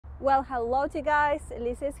Well, hello to you guys,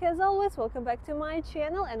 Lisa is here as always. Welcome back to my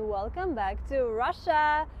channel and welcome back to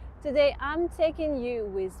Russia. Today I'm taking you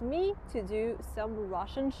with me to do some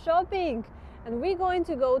Russian shopping, and we're going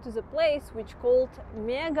to go to the place which called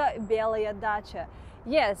Mega Belaya Dacha.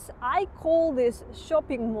 Yes, I call this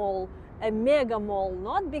shopping mall a mega mall,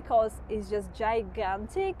 not because it's just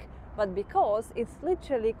gigantic, but because it's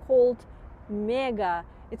literally called mega.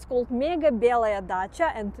 It's called Mega Belaya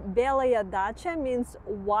Dacha, and Belaya Dacha means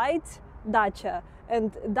white dacha,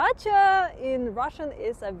 and dacha in Russian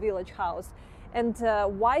is a village house, and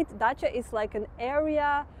white dacha is like an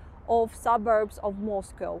area of suburbs of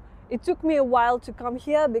Moscow. It took me a while to come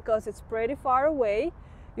here because it's pretty far away.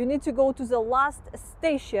 You need to go to the last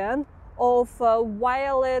station of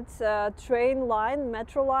Violet train line,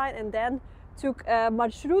 metro line, and then took a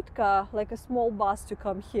marshrutka, like a small bus, to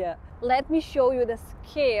come here. Let me show you the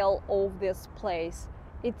scale of this place.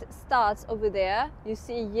 It starts over there. You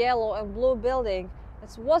see yellow and blue building.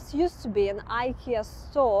 It's what used to be an IKEA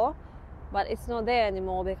store, but it's not there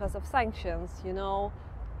anymore because of sanctions. You know,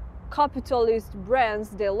 capitalist brands,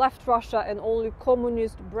 they left Russia and only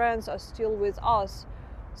communist brands are still with us.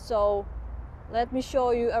 So let me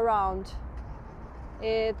show you around.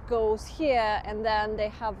 It goes here, and then they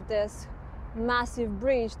have this massive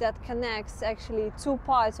bridge that connects actually two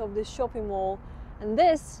parts of this shopping mall, and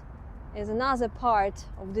this is another part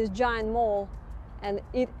of this giant mall, and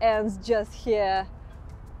it ends just here.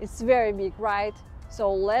 It's very big, right?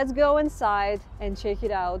 So let's go inside and check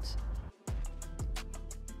it out.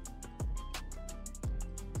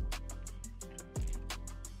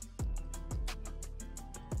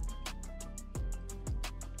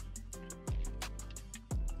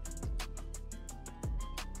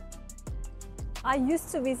 I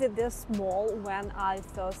used to visit this mall when I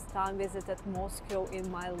first time visited Moscow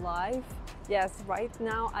in my life. Yes, right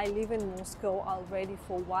now I live in Moscow already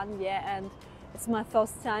for 1 year, and it's my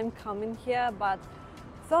first time coming here. But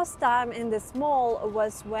first time in this mall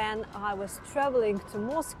was when I was traveling to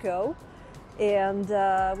Moscow, and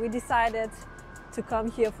we decided to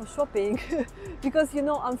come here for shopping because, you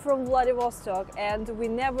know, I'm from Vladivostok and we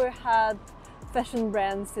never had fashion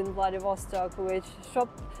brands in Vladivostok, which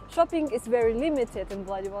shopping is very limited in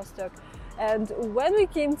Vladivostok. And when we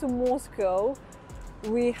came to Moscow,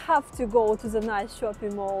 we have to go to the nice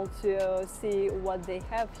shopping mall to see what they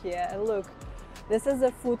have here. And look, this is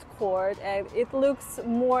a food court, and it looks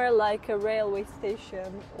more like a railway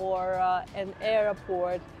station or an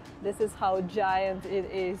airport. This is how giant it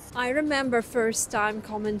is. I remember first time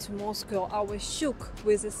coming to Moscow, I was shook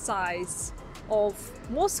with the size of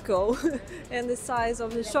Moscow and the size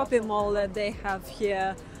of the shopping mall that they have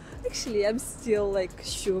here. Actually, I'm still like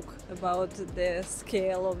shook about the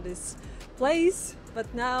scale of this place,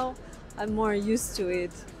 but now I'm more used to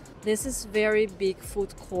it. This is very big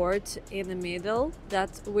food court in the middle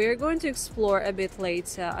that we're going to explore a bit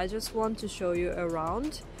later. I just want to show you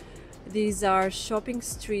around. These are shopping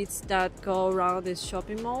streets that go around this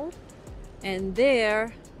shopping mall, and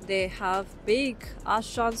there they have big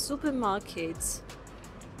Ashan supermarkets.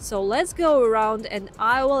 So let's go around and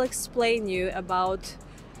I will explain you about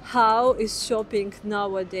how is shopping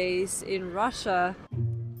nowadays in Russia.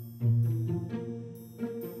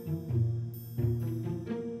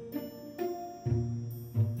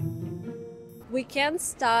 We can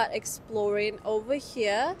start exploring over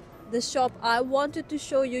here. The shop I wanted to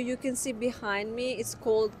show you, you can see behind me, it's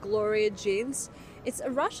called Gloria Jeans. It's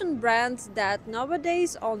a Russian brand that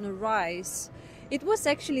nowadays on the rise. It was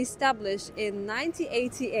actually established in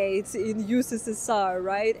 1988 in USSR,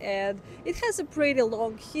 right? And it has a pretty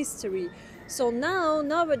long history. So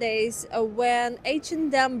nowadays, when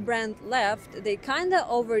H&M brand left, they kinda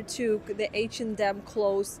overtook the H&M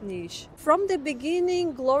clothes niche. From the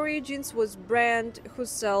beginning, Gloria Jeans was brand who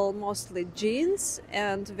sell mostly jeans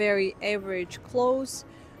and very average clothes,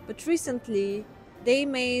 but recently they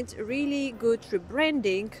made really good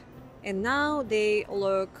rebranding, and now they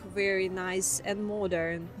look very nice and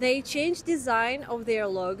modern. They changed design of their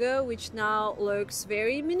logo, which now looks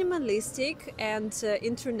very minimalistic and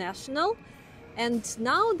international. And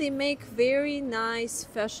now they make very nice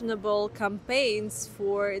fashionable campaigns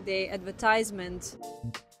for their advertisement.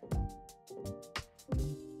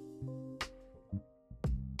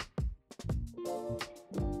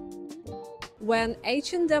 When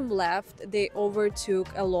H&M left, they overtook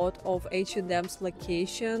a lot of H&M's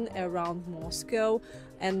location around Moscow,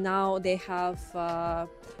 and now they have a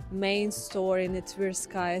main store in the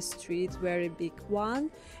Tverskaya street, very big one.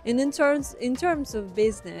 And in terms of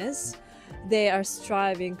business, they are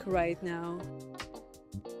striving right now.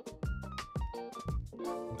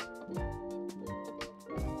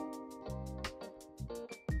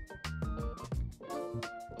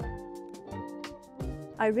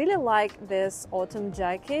 I really like this autumn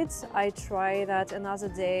jacket. I tried that another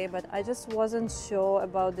day, but I just wasn't sure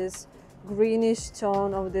about this greenish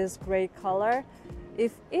tone of this gray color.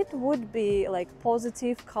 If it would be like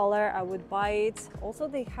positive color, I would buy it. Also,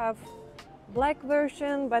 they have black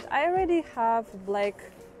version, but I already have black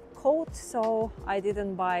coat, so I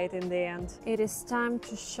didn't buy it in the end. It is time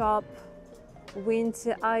to shop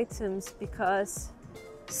winter items because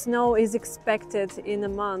snow is expected in a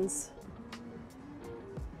month.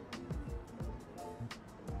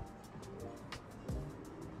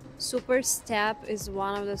 Super Step is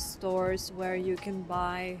one of the stores where you can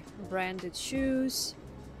buy branded shoes.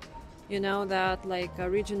 You know that like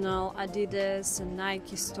original Adidas and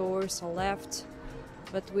Nike stores are left,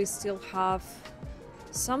 but we still have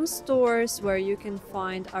some stores where you can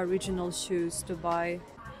find original shoes to buy.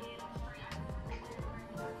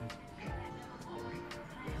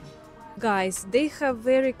 Guys, they have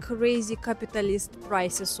very crazy capitalist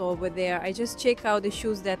prices over there. I just checked out the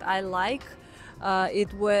shoes that I like.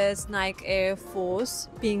 It was Nike Air Force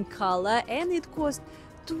pink color and it cost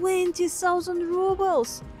 20,000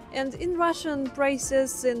 rubles. And in Russian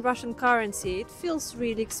prices, in Russian currency, it feels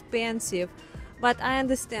really expensive. But I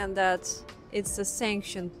understand that it's a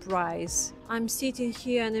sanctioned price. I'm sitting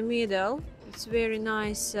here in the middle. It's very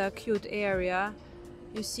nice, cute area.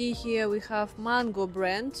 You see here we have Mango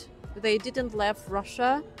brand. They didn't leave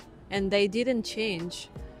Russia and they didn't change.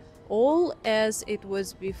 All as it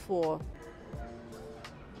was before.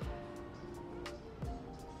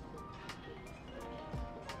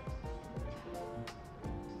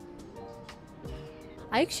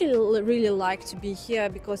 I actually really like to be here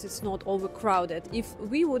because it's not overcrowded. If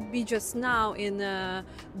we would be just now in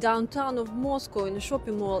downtown of Moscow in a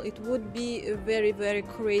shopping mall, it would be very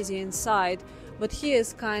crazy inside. But here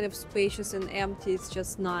is kind of spacious and empty. It's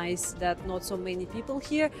just nice that not so many people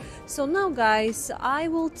here. So now guys, I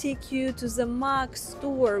will take you to the Macau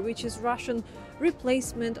store, which is Russian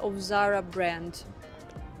replacement of Zara brand.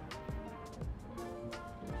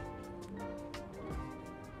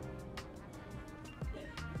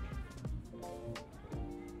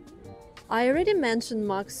 I already mentioned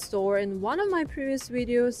Macau store in one of my previous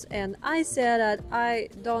videos and I said that I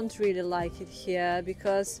don't really like it here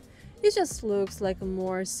because it just looks like a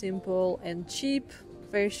more simple and cheap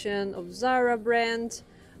version of Zara brand,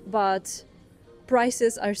 but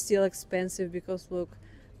prices are still expensive because look,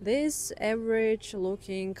 this average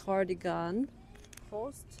looking cardigan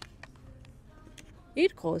costs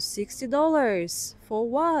 $60. For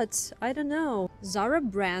what? I don't know. Zara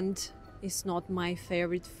brand is not my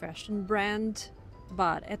favorite fashion brand,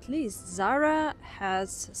 but at least Zara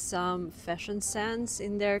has some fashion sense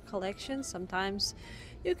in their collection. Sometimes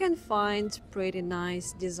you can find pretty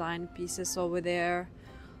nice design pieces over there,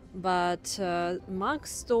 but Macau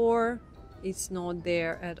store, it's not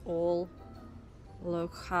there at all.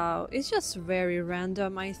 Look how it's just very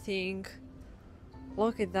random. I think,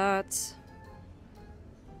 look at that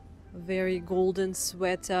very golden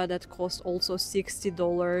sweater that cost also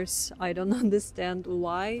 $60. I don't understand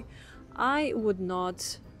why. I would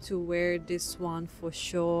not to wear this one for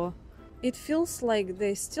sure. It feels like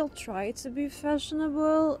they still try to be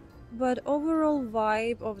fashionable, but overall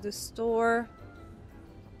vibe of the store,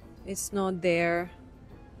 it's not there.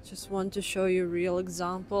 Just want to show you real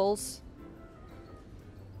examples.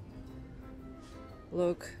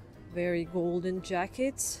 Look, very golden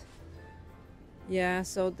jackets. Yeah,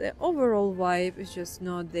 so the overall vibe is just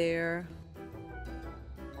not there.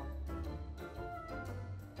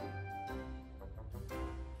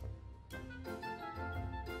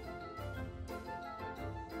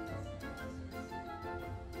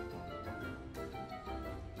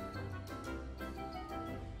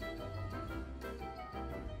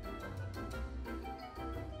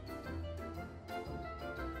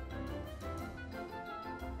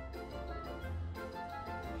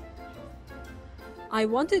 I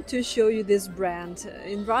wanted to show you this brand.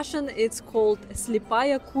 In Russian it's called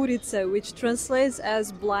Slepaya Kurica, which translates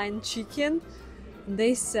as blind chicken.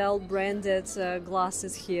 They sell branded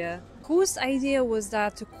glasses here. Whose idea was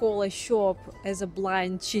that to call a shop as a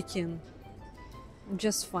blind chicken?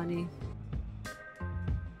 Just funny.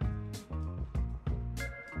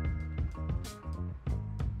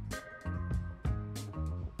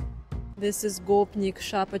 This is Gopnik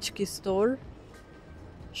Shapachki store.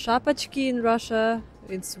 Shapachki in Russia,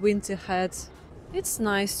 it's winter hat. It's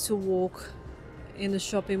nice to walk in the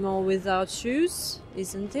shopping mall without shoes,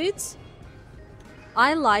 isn't it?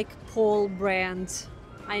 I like Paul brand.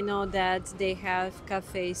 I know that they have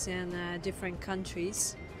cafes in different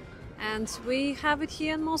countries. And we have it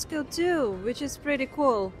here in Moscow too, which is pretty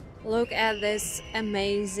cool. Look at this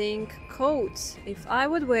amazing coat. If I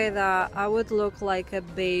would wear that, I would look like a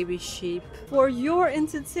baby sheep. For your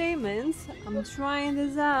entertainment, I'm trying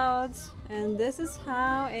this out, and this is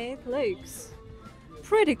how it looks.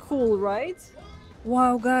 Pretty cool, right?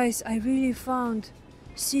 Wow, guys, I really found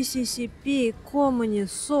CCCP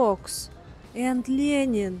Communist socks, and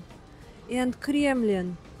Lenin, and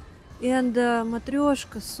Kremlin, and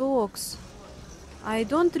Matryoshka socks. I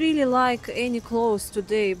don't really like any clothes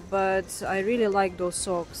today, but I really like those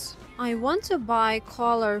socks. I want to buy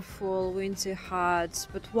colorful winter hats,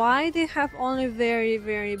 but why they have only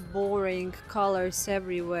very boring colors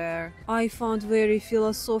everywhere? I found very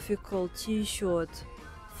philosophical t-shirt.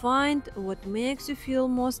 Find what makes you feel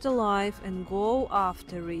most alive and go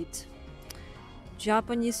after it.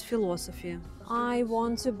 Japanese philosophy. I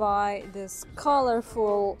want to buy this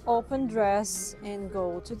colorful open dress and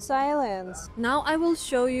go to Thailand. Now I will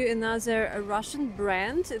show you another Russian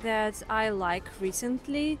brand that I like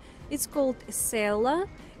recently. It's called Sela.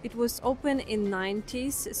 It was opened in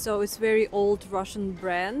 90s, so it's very old Russian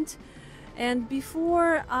brand. And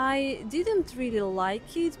before I didn't really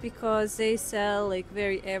like it because they sell like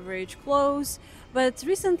very average clothes, but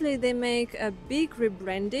recently they make a big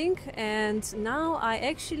rebranding and now I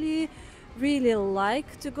actually really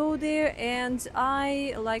like to go there and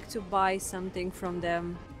I like to buy something from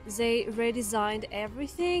them. They redesigned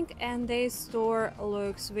everything and their store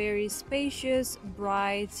looks very spacious,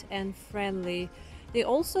 bright and friendly. They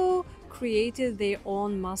also created their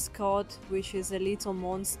own mascot, which is a little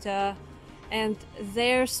monster, and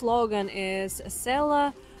their slogan is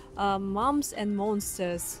Sela, Moms and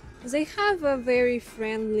Monsters. They have a very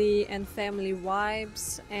friendly and family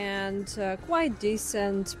vibes and quite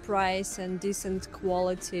decent price and decent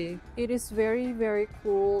quality. It is very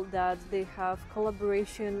cool that they have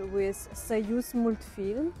collaboration with Soyuz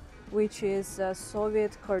Multfilm, which is a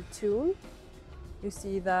Soviet cartoon. You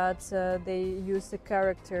see that they use a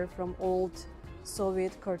character from old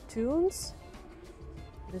Soviet cartoons.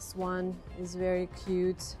 This one is very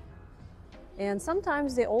cute. And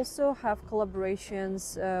sometimes they also have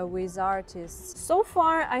collaborations with artists. So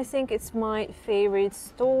far, I think it's my favorite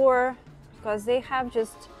store because they have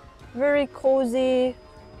just very cozy,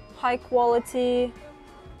 high quality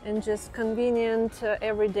and just convenient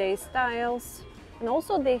everyday styles. And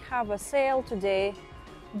also they have a sale today.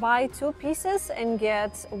 Buy 2 pieces and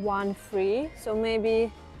get 1 free. So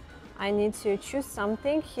maybe I need to choose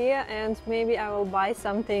something here and maybe I will buy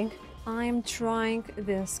something. I'm trying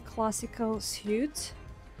this classical suit,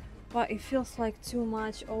 but it feels like too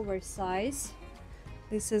much oversize.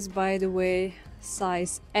 This is, by the way,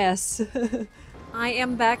 size S. I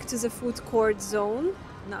am back to the food court zone.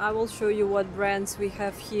 Now I will show you what brands we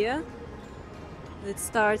have here. It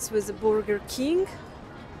starts with the Burger King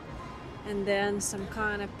and then some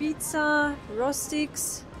kind of pizza,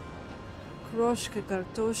 Rostiks, Крошка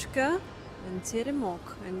Картошка and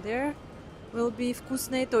Teремok, and there will be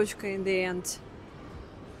Вкусная точка in the end.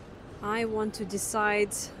 I want to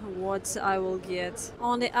decide what I will get.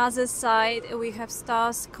 On the other side we have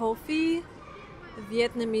Stars Coffee,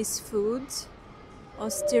 Vietnamese food.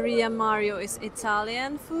 Osteria Mario is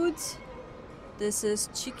Italian food. This is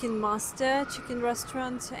Chicken Master, chicken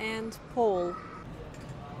restaurant, and Paul.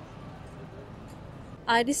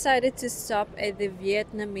 I decided to stop at the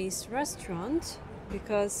Vietnamese restaurant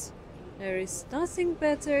because there is nothing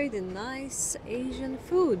better than nice Asian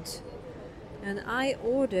food. And I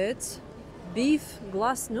ordered beef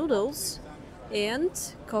glass noodles and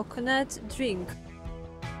coconut drink.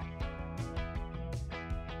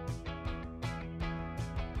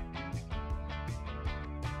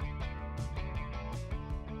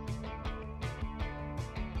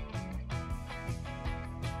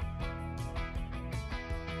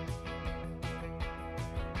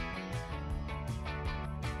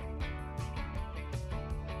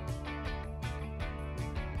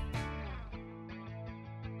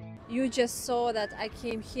 You just saw that I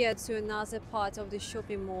came here to another part of the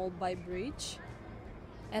shopping mall by bridge.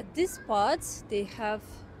 At this part they have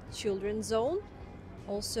children's zone,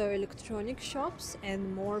 also electronic shops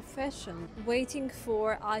and more fashion. Waiting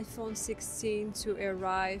for iPhone 16 to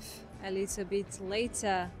arrive a little bit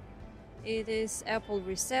later. It is Apple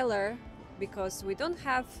reseller because we don't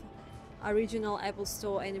have original Apple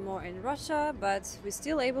store anymore in Russia, but we're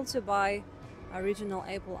still able to buy original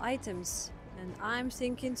Apple items. And I'm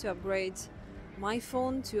thinking to upgrade my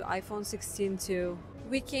phone to iPhone 16 too.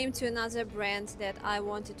 We came to another brand that I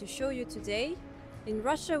wanted to show you today. In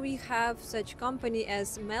Russia we have such company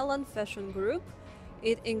as Melon Fashion Group.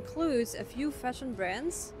 It includes a few fashion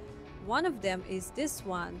brands. One of them is this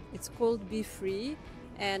one. It's called Be Free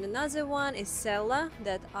and another one is Sella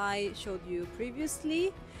that I showed you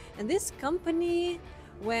previously. And this company,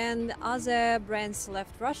 when other brands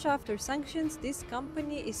left Russia after sanctions, this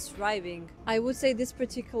company is thriving. I would say this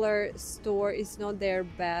particular store is not their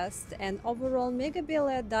best, and overall Mega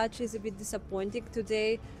Bielya Dacha is a bit disappointing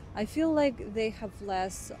today. I feel like they have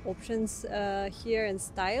less options here and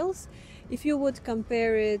styles. If you would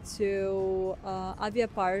compare it to Avia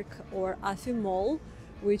Park or Afi Mall,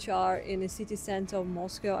 which are in the city center of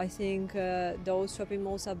Moscow, I think those shopping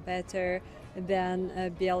malls are better than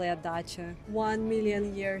Bielya Dacha. 1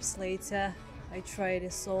 million years later, I tried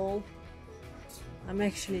this all. I'm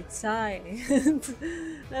actually tired.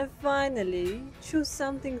 I finally choose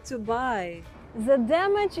something to buy. The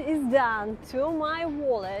damage is done to my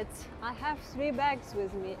wallet. I have 3 bags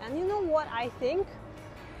with me, and you know what I think?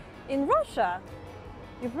 In Russia,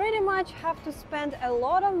 you pretty much have to spend a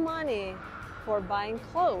lot of money for buying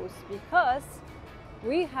clothes, because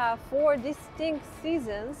we have 4 distinct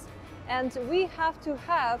seasons and we have to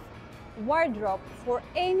have wardrobe for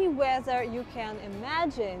any weather you can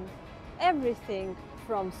imagine. Everything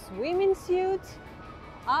from swimming suit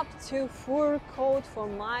up to fur coat for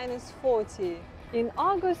 -40. In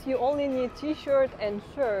August you only need t-shirt and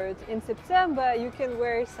shirt. In September you can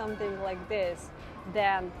wear something like this.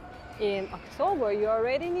 Then in October you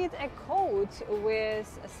already need a coat with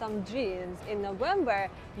some jeans. In November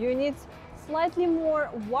you need slightly more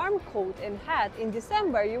warm coat and hat. In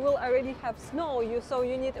December you will already have snow, so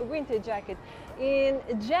you need a winter jacket. In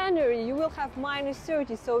January you will have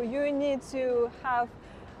 -30, so you need to have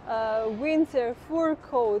a winter fur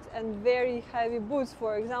coat and very heavy boots,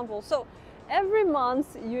 for example. So every month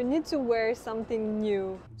you need to wear something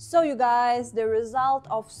new. So you guys, the result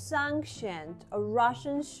of sanctioned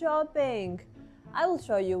Russian shopping. I will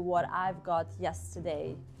show you what I've got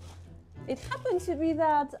yesterday. It happened to be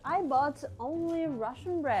that I bought only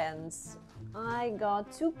Russian brands. I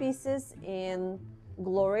got 2 pieces in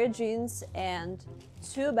Gloria jeans and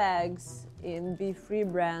 2 bags in Be Free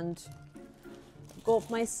brand. Got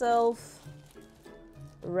myself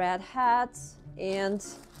red hat and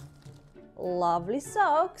lovely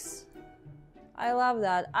socks. I love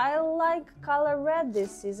that. I like color red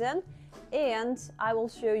this season, and I will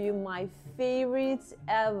show you my favorite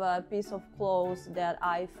ever piece of clothes that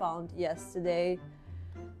I found yesterday.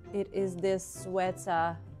 It is this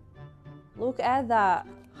sweater. Look at that.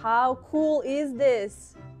 How cool is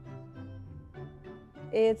this?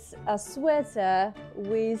 It's a sweater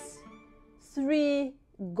with 3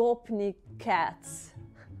 gopnik cats.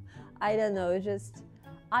 I don't know, just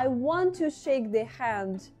I want to shake the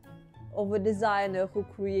hand of a designer who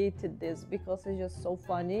created this, because it's just so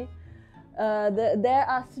funny. There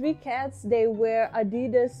are 3 cats. They wear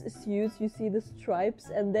Adidas suits. You see the stripes,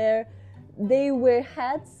 and they wear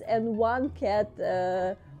hats, and 1 cat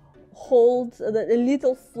holds a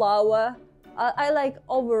little flower. I like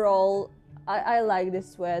overall. I like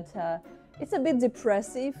this sweater. It's a bit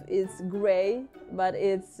depressive. It's gray, but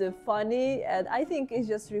it's funny, and I think it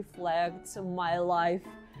just reflects my life.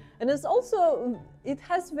 And it's also, it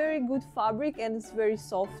has very good fabric and it's very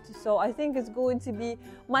soft, so I think it's going to be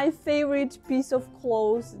my favorite piece of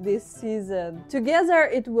clothes this season. Together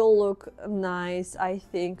it will look nice, I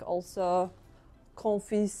think. Also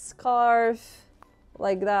comfy scarf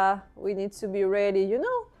like that. We need to be ready. You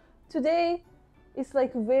know, today it's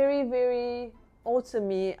like very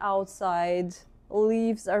autumny outside.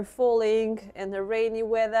 Leaves are falling and the rainy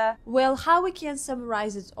weather. Well, how we can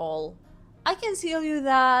summarize it all? I can tell you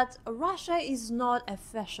that Russia is not a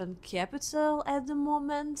fashion capital at the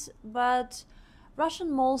moment, but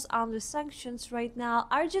Russian malls under sanctions right now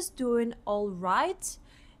are just doing all right.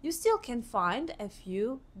 You still can find a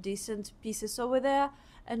few decent pieces over there,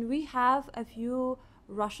 and we have a few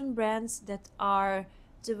Russian brands that are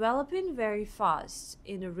developing very fast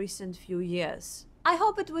in the recent few years. I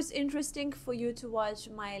hope it was interesting for you to watch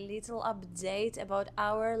my little update about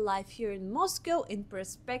our life here in Moscow in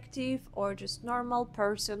perspective, or just normal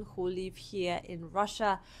person who live here in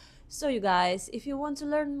Russia. So you guys, if you want to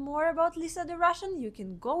learn more about Lisa the Russian, you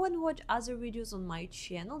can go and watch other videos on my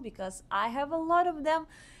channel, because I have a lot of them.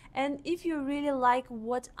 And if you really like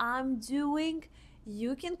what I'm doing,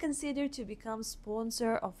 you can consider to become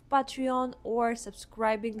sponsor of Patreon or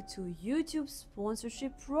subscribing to YouTube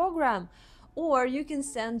sponsorship program. Or you can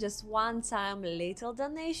send just one-time little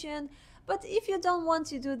donation. But if you don't want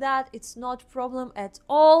to do that, it's not problem at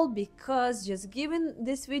all, because just giving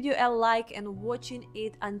this video a like and watching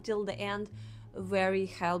it until the end very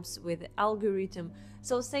helps with the algorithm.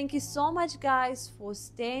 So thank you so much guys for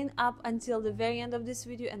staying up until the very end of this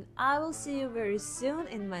video, and I will see you very soon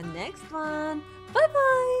in my next one. Bye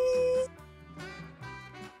bye!